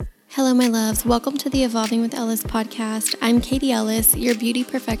Hello, my loves. Welcome to the Evolving with Ellis podcast. I'm Katie Ellis, your beauty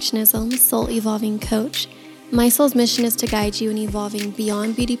perfectionism soul evolving coach. My soul's mission is to guide you in evolving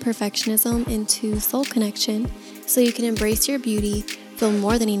beyond beauty perfectionism into soul connection so you can embrace your beauty, feel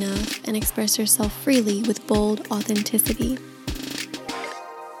more than enough, and express yourself freely with bold authenticity.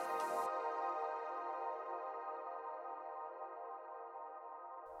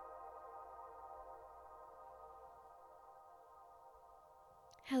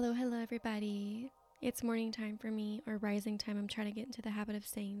 Hello, everybody. It's morning time for me, or rising time. I'm trying to get into the habit of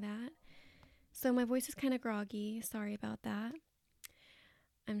saying that. So my voice is kind of groggy. Sorry about that.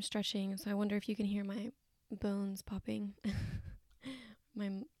 I'm stretching, so I wonder if you can hear my bones popping. It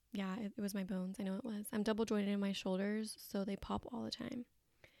was my bones. I know it was. I'm double jointed in my shoulders, so they pop all the time.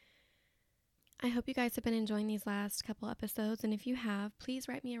 I hope you guys have been enjoying these last couple episodes, and if you have, please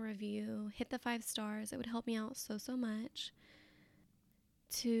write me a review. Hit the 5 stars. It would help me out so much.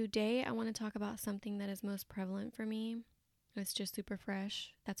 Today, I want to talk about something that is most prevalent for me. It's just super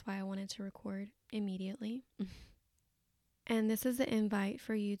fresh. That's why I wanted to record immediately. And this is the invite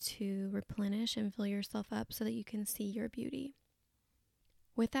for you to replenish and fill yourself up so that you can see your beauty.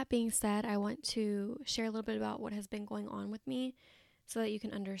 With that being said, I want to share a little bit about what has been going on with me so that you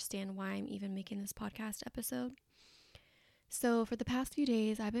can understand why I'm even making this podcast episode. So for the past few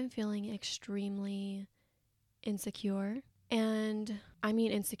days, I've been feeling extremely insecure. And I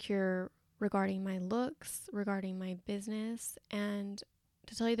mean insecure regarding my looks, regarding my business, and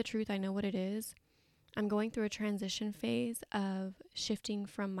to tell you the truth, I know what it is. I'm going through a transition phase of shifting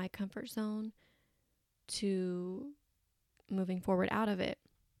from my comfort zone to moving forward out of it.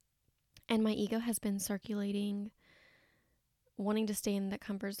 And my ego has been circulating, wanting to stay in that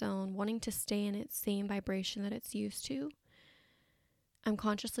comfort zone, wanting to stay in its same vibration that it's used to. I'm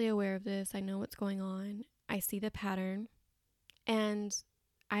consciously aware of this. I know what's going on. I see the pattern. And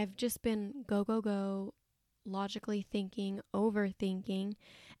I've just been go, logically thinking, overthinking,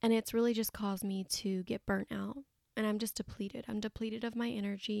 and it's really just caused me to get burnt out. And I'm just depleted. I'm depleted of my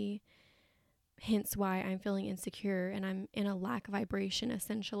energy, hence why I'm feeling insecure and I'm in a lack vibration,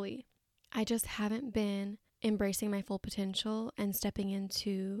 essentially. I just haven't been embracing my full potential and stepping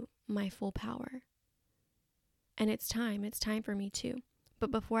into my full power. And it's time for me to.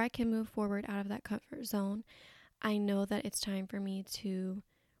 But before I can move forward out of that comfort zone, I know that it's time for me to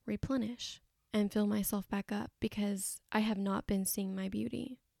replenish and fill myself back up because I have not been seeing my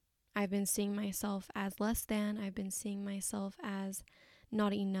beauty. I've been seeing myself as less than. I've been seeing myself as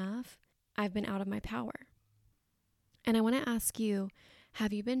not enough. I've been out of my power. And I want to ask you,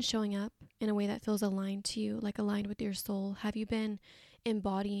 have you been showing up in a way that feels aligned to you, like aligned with your soul? Have you been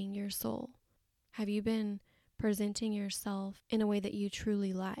embodying your soul? Have you been presenting yourself in a way that you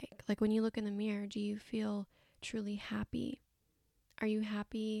truly like? Like when you look in the mirror, do you feel truly happy? Are you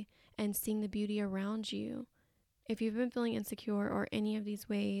happy and seeing the beauty around you? If you've been feeling insecure or any of these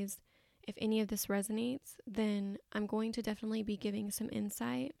ways, if any of this resonates, then I'm going to definitely be giving some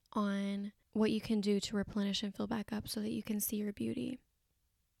insight on what you can do to replenish and fill back up so that you can see your beauty.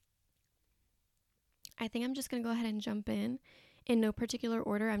 I think I'm just going to go ahead and jump in no particular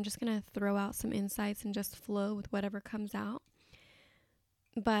order. I'm just going to throw out some insights and just flow with whatever comes out.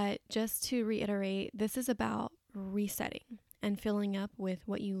 But just to reiterate, this is about resetting and filling up with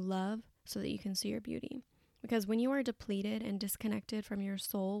what you love so that you can see your beauty. Because when you are depleted and disconnected from your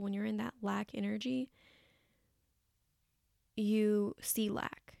soul, when you're in that lack energy, you see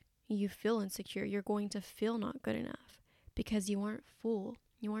lack. You feel insecure. You're going to feel not good enough because you aren't full.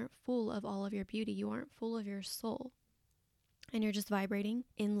 You aren't full of all of your beauty. You aren't full of your soul. And you're just vibrating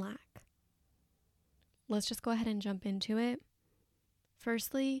in lack. Let's just go ahead and jump into it.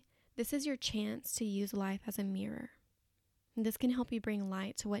 Firstly, this is your chance to use life as a mirror. This can help you bring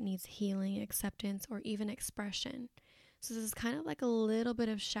light to what needs healing, acceptance, or even expression. So this is kind of like a little bit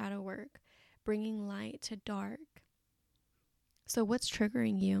of shadow work, bringing light to dark. So what's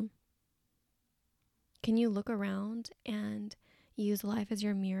triggering you? Can you look around and use life as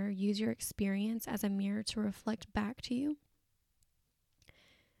your mirror, use your experience as a mirror to reflect back to you?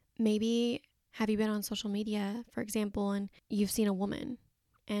 Maybe have you been on social media, for example, and you've seen a woman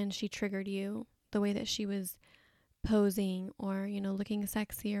and she triggered you the way that she was posing or, looking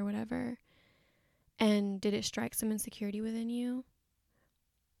sexy or whatever. And did it strike some insecurity within you?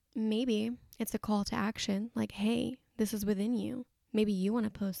 Maybe it's a call to action, like, hey, this is within you. Maybe you want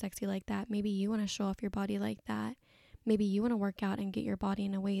to pose sexy like that. Maybe you want to show off your body like that. Maybe you want to work out and get your body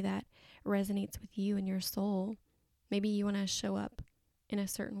in a way that resonates with you and your soul. Maybe you want to show up in a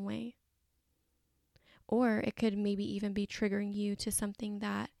certain way. Or it could maybe even be triggering you to something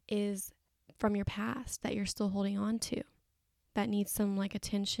that is from your past that you're still holding on to. that needs some like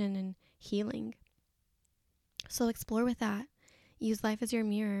attention and healing. So explore with that. Use life as your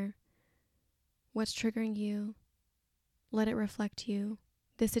mirror. What's triggering you? Let it reflect you.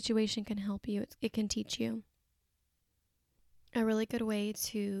 This situation can help you. It can teach you. A really good way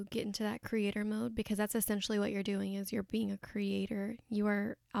to get into that creator mode, because that's essentially what you're doing, is you're being a creator. You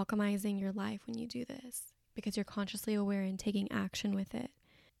are alchemizing your life when you do this, because you're consciously aware and taking action with it.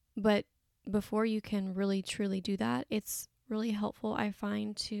 But before you can really truly do that, it's really helpful, I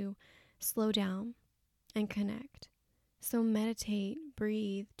find, to slow down and connect. So meditate,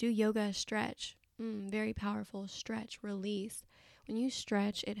 breathe, do yoga, stretch. Very powerful. Stretch, release. When you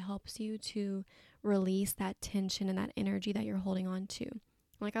stretch, it helps you to release that tension and that energy that you're holding on to.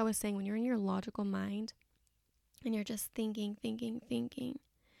 Like I was saying, when you're in your logical mind and you're just thinking,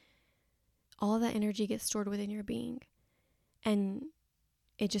 all of that energy gets stored within your being, and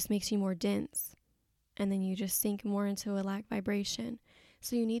it just makes you more dense, and then you just sink more into a lack vibration.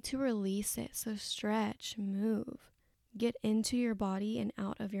 So you need to release it. So stretch, move, get into your body and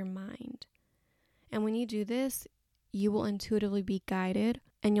out of your mind. And when you do this, you will intuitively be guided,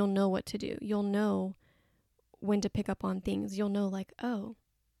 and you'll know what to do. You'll know when to pick up on things. You'll know, like, oh,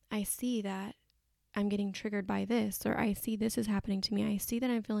 I see that I'm getting triggered by this, or I see this is happening to me. I see that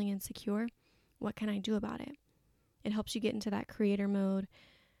I'm feeling insecure. What can I do about it? It helps you get into that creator mode,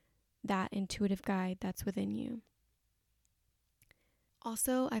 that intuitive guide that's within you.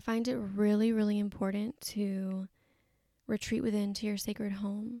 Also, I find it really, really important to retreat within to your sacred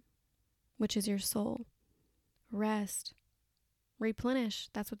home, which is your soul. Rest, replenish.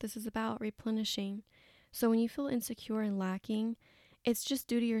 That's what this is about, replenishing. So when you feel insecure and lacking, it's just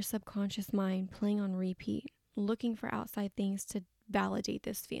due to your subconscious mind playing on repeat, looking for outside things to validate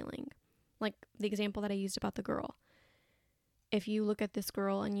this feeling. Like the example that I used about the girl. If you look at this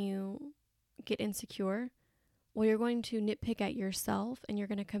girl and you get insecure, well, you're going to nitpick at yourself, and you're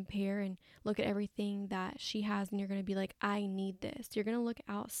going to compare and look at everything that she has, and you're going to be like, I need this. You're going to look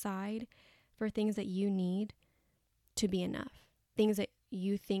outside for things that you need to be enough, things that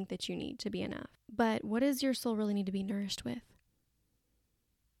you think that you need to be enough. But what does your soul really need to be nourished with?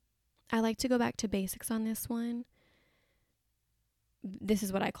 I like to go back to basics on this one. This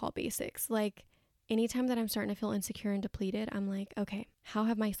is what I call basics. Like, anytime that I'm starting to feel insecure and depleted, I'm like, okay, how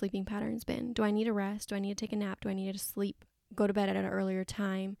have my sleeping patterns been? Do I need a rest? Do I need to take a nap? Do I need to sleep, go to bed at an earlier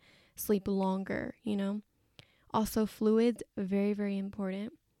time, sleep longer, Also, fluids, very, very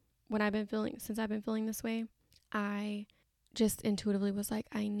important. Since I've been feeling this way, I just intuitively was like,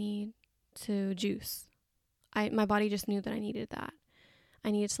 I need to juice. My body just knew that I needed that.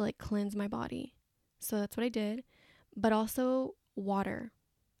 I needed to cleanse my body. So that's what I did. But also water.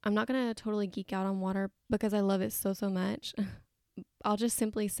 I'm not going to totally geek out on water because I love it so much. I'll just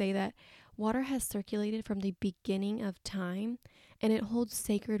simply say that water has circulated from the beginning of time, and it holds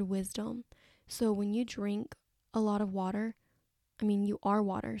sacred wisdom. So when you drink a lot of water, you are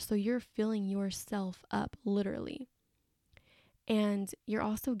water. So you're filling yourself up, literally. And you're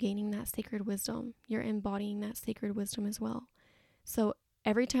also gaining that sacred wisdom. You're embodying that sacred wisdom as well. So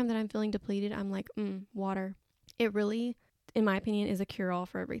every time that I'm feeling depleted, I'm like, water. It really, in my opinion, is a cure-all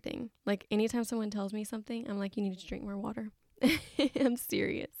for everything. Like, anytime someone tells me something, I'm like, you need to drink more water. I'm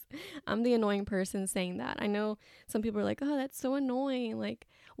serious. I'm the annoying person saying that. I know some people are like, oh, that's so annoying. Like,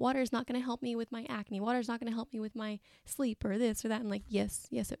 water is not going to help me with my acne. Water is not going to help me with my sleep or this or that. I'm like, yes,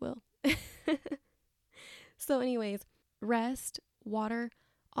 it will. So anyways, rest, water,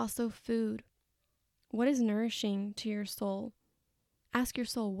 also food. What is nourishing to your soul? Ask your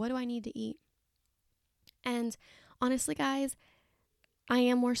soul, what do I need to eat? And honestly, guys, I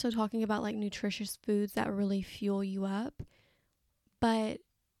am more so talking about nutritious foods that really fuel you up. But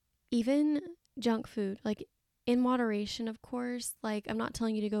even junk food, in moderation, of course. I'm not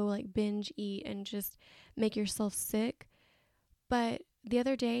telling you to go binge eat and just make yourself sick. But the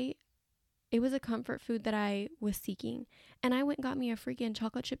other day, it was a comfort food that I was seeking. And I went and got me a freaking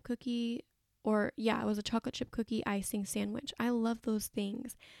chocolate chip cookie. It was a chocolate chip cookie icing sandwich. I love those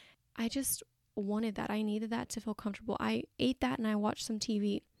things. I just wanted that. I needed that to feel comfortable. I ate that and I watched some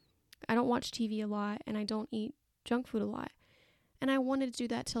TV. I don't watch TV a lot, and I don't eat junk food a lot. And I wanted to do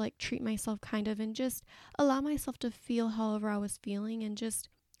that to treat myself kind of, and just allow myself to feel however I was feeling and just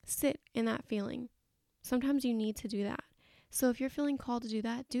sit in that feeling. Sometimes you need to do that. So if you're feeling called to do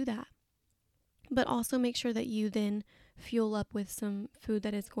that, do that. But also make sure that you then fuel up with some food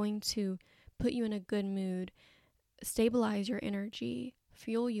that is going to put you in a good mood, stabilize your energy,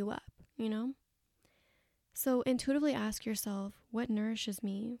 fuel you up, So intuitively ask yourself, what nourishes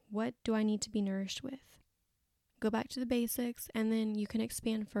me? What do I need to be nourished with? Go back to the basics, and then you can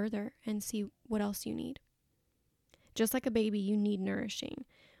expand further and see what else you need. Just like a baby, you need nourishing,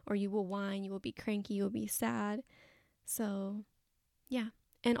 or you will whine, you will be cranky, you will be sad. So, yeah.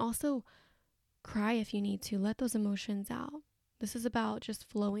 And also cry if you need to. Let those emotions out. This is about just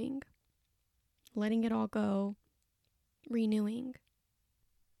flowing, letting it all go, renewing.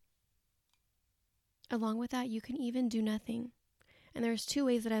 Along with that, you can even do nothing. And there's two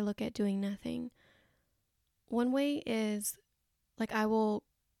ways that I look at doing nothing. One way is like I will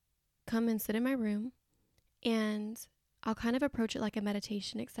come and sit in my room and I'll kind of approach it like a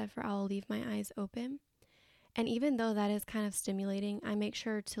meditation, except for I'll leave my eyes open. And even though that is kind of stimulating, I make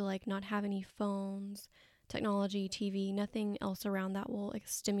sure to like not have any phones, technology, TV, nothing else around that will like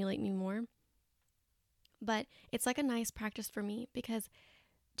stimulate me more. But it's like a nice practice for me because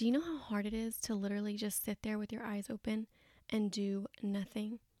do you know how hard it is to literally just sit there with your eyes open and do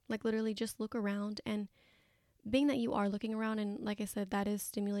nothing? Like literally just look around, and being that you are looking around, and like I said, that is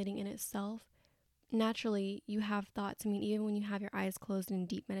stimulating in itself. Naturally, you have thoughts. I mean, even when you have your eyes closed in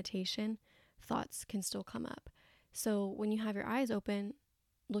deep meditation, thoughts can still come up. So when you have your eyes open,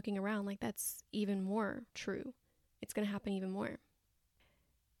 looking around, like that's even more true. It's going to happen even more.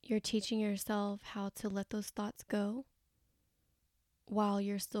 You're teaching yourself how to let those thoughts go while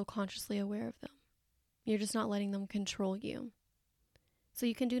you're still consciously aware of them. You're just not letting them control you. So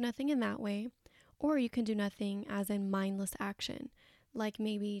you can do nothing in that way, or you can do nothing as a mindless action, like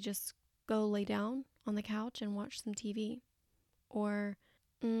maybe just go lay down on the couch and watch some TV. Or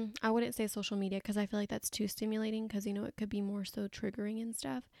I wouldn't say social media because I feel like that's too stimulating because, you know, it could be more so triggering and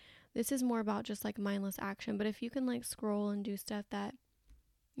stuff. This is more about just like mindless action. But if you can like scroll and do stuff that,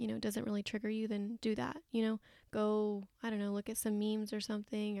 you know, doesn't really trigger you, then do that. You know, go, I don't know, look at some memes or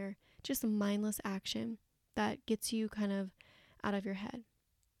something, or just some mindless action that gets you kind of out of your head.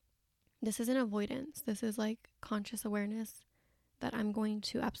 This isn't avoidance. This is like conscious awareness that I'm going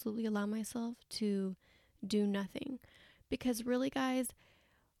to absolutely allow myself to do nothing. Because really, guys,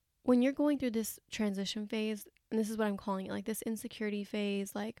 when you're going through this transition phase, and this is what I'm calling it, like this insecurity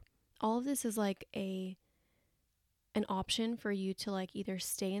phase, like all of this is like an option for you to like either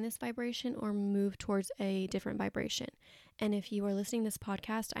stay in this vibration or move towards a different vibration. And if you are listening to this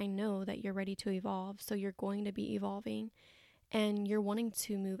podcast, I know that you're ready to evolve. So you're going to be evolving and you're wanting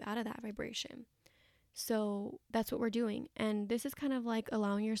to move out of that vibration. So that's what we're doing. And this is kind of like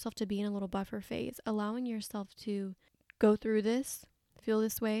allowing yourself to be in a little buffer phase, allowing yourself to go through this, feel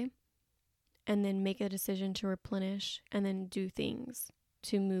this way, and then make a decision to replenish and then do things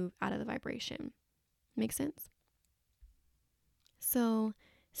to move out of the vibration. Make sense? So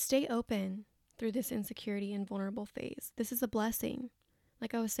stay open through this insecurity and vulnerable phase. This is a blessing.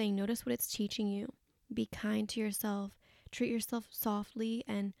 Like I was saying, notice what it's teaching you. Be kind to yourself. Treat yourself softly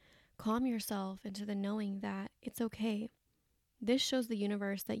and calm yourself into the knowing that it's okay. This shows the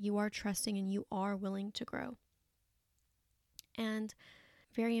universe that you are trusting and you are willing to grow. And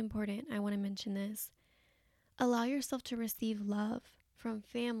very important, I want to mention this. Allow yourself to receive love from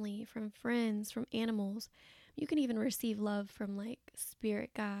family, from friends, from animals. You can even receive love from like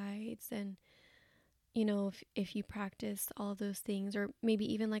spirit guides and, you know, if you practice all of those things, or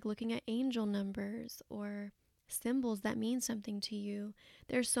maybe even like looking at angel numbers or symbols that mean something to you.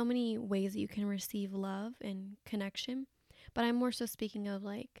 There's so many ways that you can receive love and connection, but I'm more so speaking of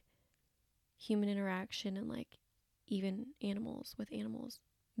like human interaction and like even animals, with animals,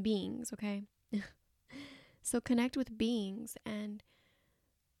 beings, okay? So connect with beings and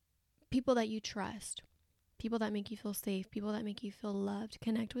people that you trust, people that make you feel safe, people that make you feel loved.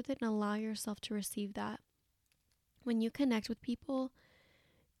 Connect with it and allow yourself to receive that. When you connect with people,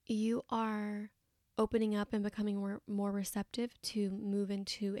 you are opening up and becoming more receptive to move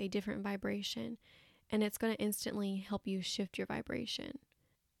into a different vibration, and it's going to instantly help you shift your vibration.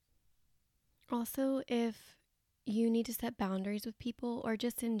 Also, if you need to set boundaries with people or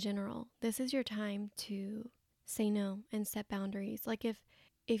just in general, this is your time to say no and set boundaries. Like if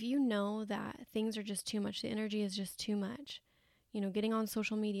you know that things are just too much, the energy is just too much, you know, getting on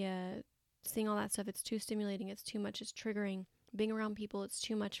social media, seeing all that stuff, it's too stimulating, it's too much, it's triggering, being around people, it's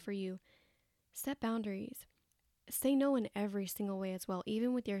too much for you. Set boundaries. Say no in every single way as well,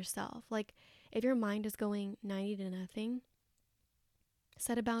 even with yourself. Like if your mind is going 90 to nothing,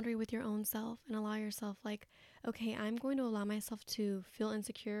 set a boundary with your own self and allow yourself like, okay, I'm going to allow myself to feel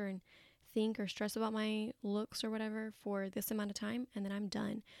insecure and think or stress about my looks or whatever for this amount of time, and then I'm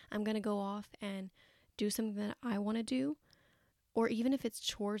done. I'm going to go off and do something that I want to do, or even if it's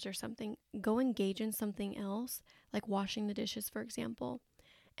chores or something, go engage in something else, like washing the dishes, for example,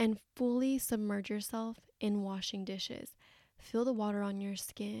 and fully submerge yourself in washing dishes. Feel the water on your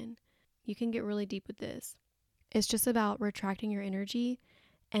skin. You can get really deep with this. It's just about retracting your energy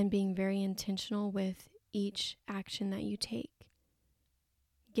and being very intentional with each action that you take,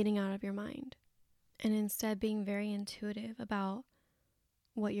 getting out of your mind, and instead being very intuitive about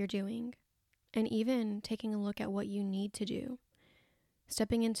what you're doing, and even taking a look at what you need to do,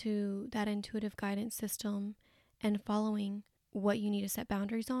 stepping into that intuitive guidance system and following what you need to set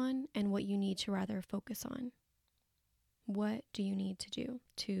boundaries on and what you need to rather focus on. What do you need to do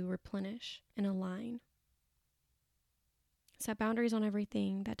to replenish and align? Set boundaries on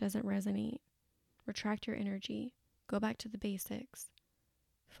everything that doesn't resonate. Retract your energy. Go back to the basics.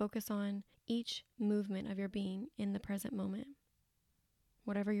 Focus on each movement of your being in the present moment.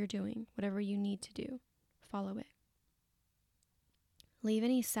 Whatever you're doing, whatever you need to do, follow it. Leave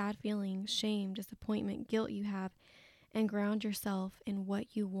any sad feelings, shame, disappointment, guilt you have, and ground yourself in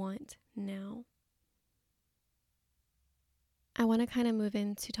what you want now. I want to kind of move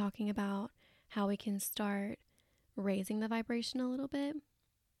into talking about how we can start raising the vibration a little bit,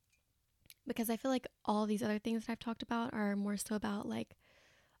 because I feel like all these other things that I've talked about are more so about like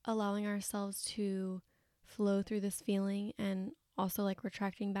allowing ourselves to flow through this feeling and also like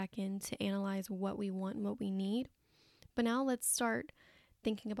retracting back in to analyze what we want and what we need. But now let's start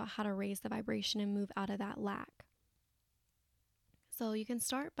thinking about how to raise the vibration and move out of that lack. So you can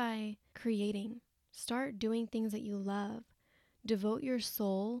start by creating. Start doing things that you love. Devote your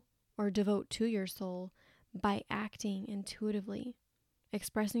soul or devote to your soul by acting intuitively,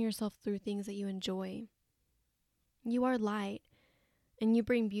 expressing yourself through things that you enjoy. You are light, and you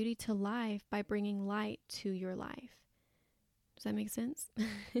bring beauty to life by bringing light to your life. Does that make sense?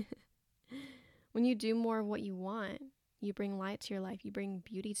 When you do more of what you want, you bring light to your life. You bring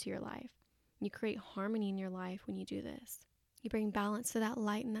beauty to your life. You create harmony in your life when you do this. You bring balance to that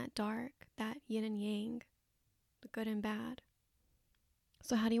light and that dark, that yin and yang, the good and bad.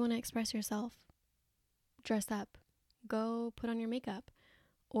 So how do you want to express yourself? Dress up. Go put on your makeup.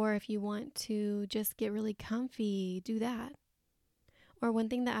 Or if you want to just get really comfy, do that. Or one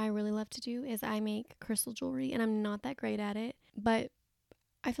thing that I really love to do is I make crystal jewelry, and I'm not that great at it, but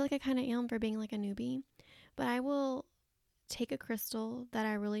I feel like I kind of am for being like a newbie. But I will take a crystal that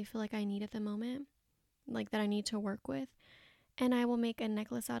I really feel like I need at the moment, like that I need to work with, and I will make a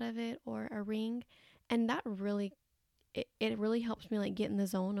necklace out of it or a ring. And that really, it really helps me like get in the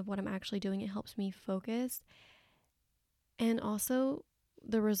zone of what I'm actually doing. It helps me focus. And also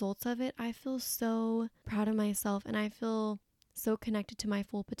the results of it, I feel so proud of myself, and I feel so connected to my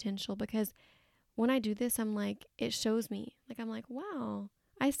full potential, because when I do this, I'm like, it shows me, like, I'm like, wow,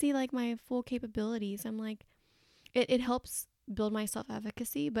 I see like my full capabilities. I'm like, it helps build my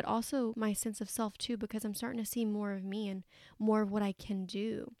self-efficacy, but also my sense of self too, because I'm starting to see more of me and more of what I can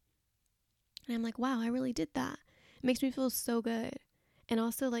do. And I'm like, wow, I really did that. It makes me feel so good. And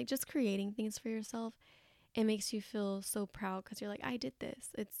also like just creating things for yourself, it makes you feel so proud, because you're like, I did this.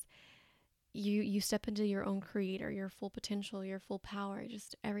 It's you step into your own creator, your full potential, your full power,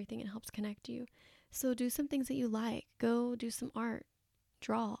 just everything. It helps connect you. So do some things that you like. Go do some art,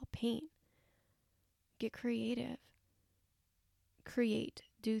 draw, paint, get creative, create,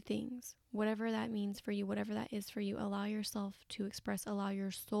 do things, whatever that means for you, whatever that is for you. Allow yourself to express, allow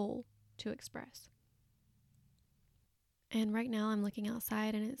your soul to express. And right now I'm looking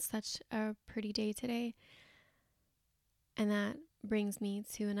outside, and it's such a pretty day today. And that brings me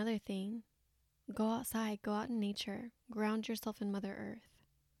to another thing. Go outside, go out in nature, ground yourself in Mother Earth.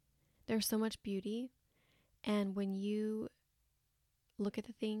 There's so much beauty, and when you look at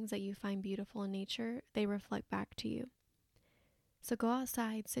the things that you find beautiful in nature, they reflect back to you. So go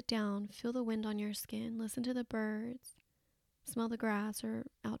outside, sit down, feel the wind on your skin, listen to the birds, smell the grass, or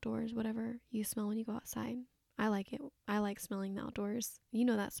outdoors, whatever you smell when you go outside. I like it. I like smelling the outdoors. You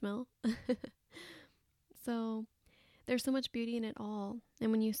know that smell. So there's so much beauty in it all.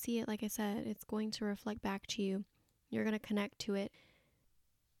 And when you see it, like I said, it's going to reflect back to you. You're going to connect to it.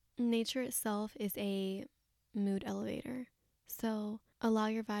 Nature itself is a mood elevator. So allow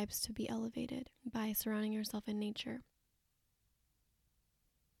your vibes to be elevated by surrounding yourself in nature.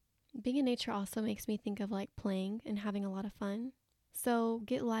 Being in nature also makes me think of like playing and having a lot of fun. So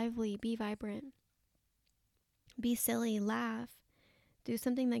get lively, be vibrant, be silly, laugh, do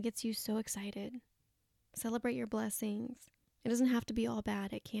something that gets you so excited. Celebrate your blessings. It doesn't have to be all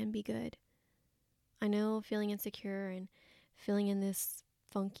bad. It can be good. I know feeling insecure and feeling in this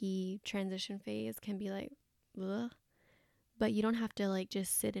funky transition phase can be like, ugh. But you don't have to like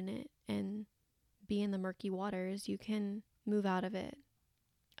just sit in it and be in the murky waters. You can move out of it.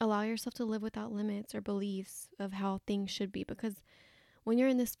 Allow yourself to live without limits or beliefs of how things should be, because when you're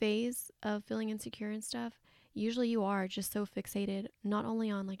in this phase of feeling insecure and stuff, usually you are just so fixated not only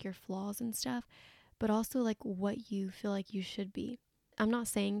on like your flaws and stuff, but also like what you feel like you should be. I'm not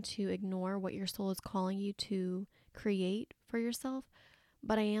saying to ignore what your soul is calling you to create for yourself,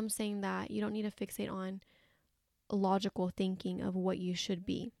 but I am saying that you don't need to fixate on logical thinking of what you should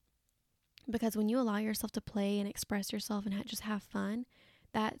be. Because when you allow yourself to play and express yourself and just have fun,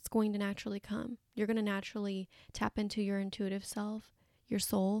 that's going to naturally come. You're going to naturally tap into your intuitive self, your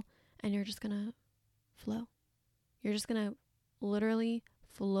soul, and you're just going to flow. You're just going to literally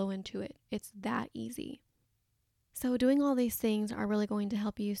flow into it. It's that easy. So doing all these things are really going to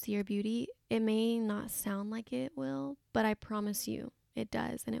help you see your beauty. It may not sound like it will, but I promise you it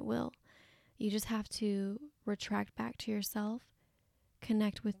does, and it will. You just have to retract back to yourself,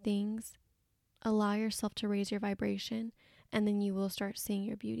 connect with things, allow yourself to raise your vibration, and then you will start seeing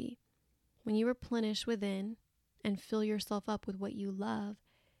your beauty. When you replenish within and fill yourself up with what you love,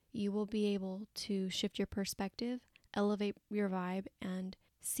 you will be able to shift your perspective, elevate your vibe, and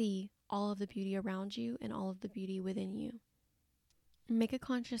see all of the beauty around you and all of the beauty within you. Make a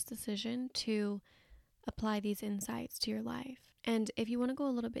conscious decision to apply these insights to your life. And if you want to go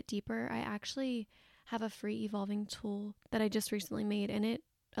a little bit deeper, I actually have a free evolving tool that I just recently made, and it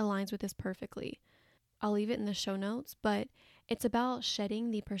aligns with this perfectly. I'll leave it in the show notes, but it's about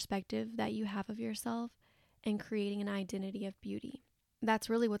shedding the perspective that you have of yourself and creating an identity of beauty. That's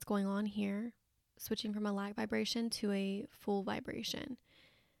really what's going on here, switching from a lack vibration to a full vibration.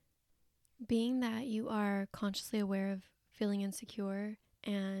 Being that you are consciously aware of feeling insecure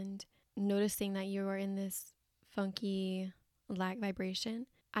and noticing that you are in this funky lack vibration,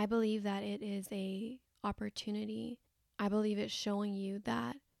 I believe that it is a opportunity. I believe it's showing you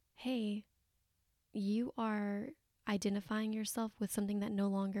that, hey, you are identifying yourself with something that no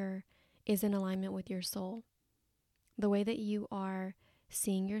longer is in alignment with your soul. The way that you are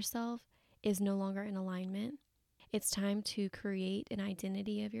seeing yourself is no longer in alignment. It's time to create an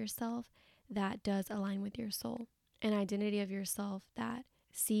identity of yourself that does align with your soul. An identity of yourself that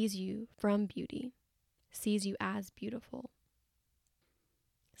sees you from beauty, sees you as beautiful.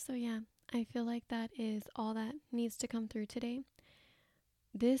 So yeah, I feel like that is all that needs to come through today.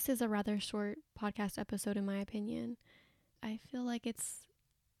 This is a rather short podcast episode in my opinion. I feel like it's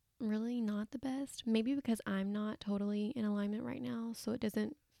really not the best. Maybe because I'm not totally in alignment right now, so it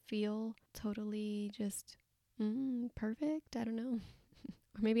doesn't feel totally just perfect. I don't know.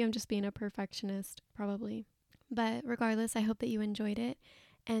 Or maybe I'm just being a perfectionist, probably. But regardless, I hope that you enjoyed it.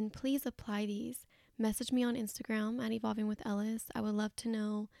 And please apply these. Message me on Instagram at Evolving with Ellis. I would love to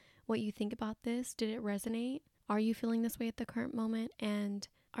know what you think about this. Did it resonate? Are you feeling this way at the current moment? And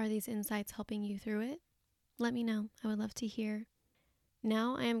are these insights helping you through it? Let me know. I would love to hear.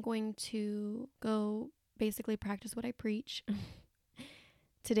 Now I am going to go basically practice what I preach.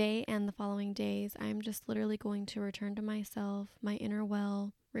 Today and the following days, I'm just literally going to return to myself, my inner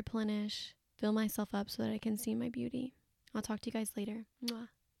well, replenish, fill myself up so that I can see my beauty. I'll talk to you guys later. Mwah.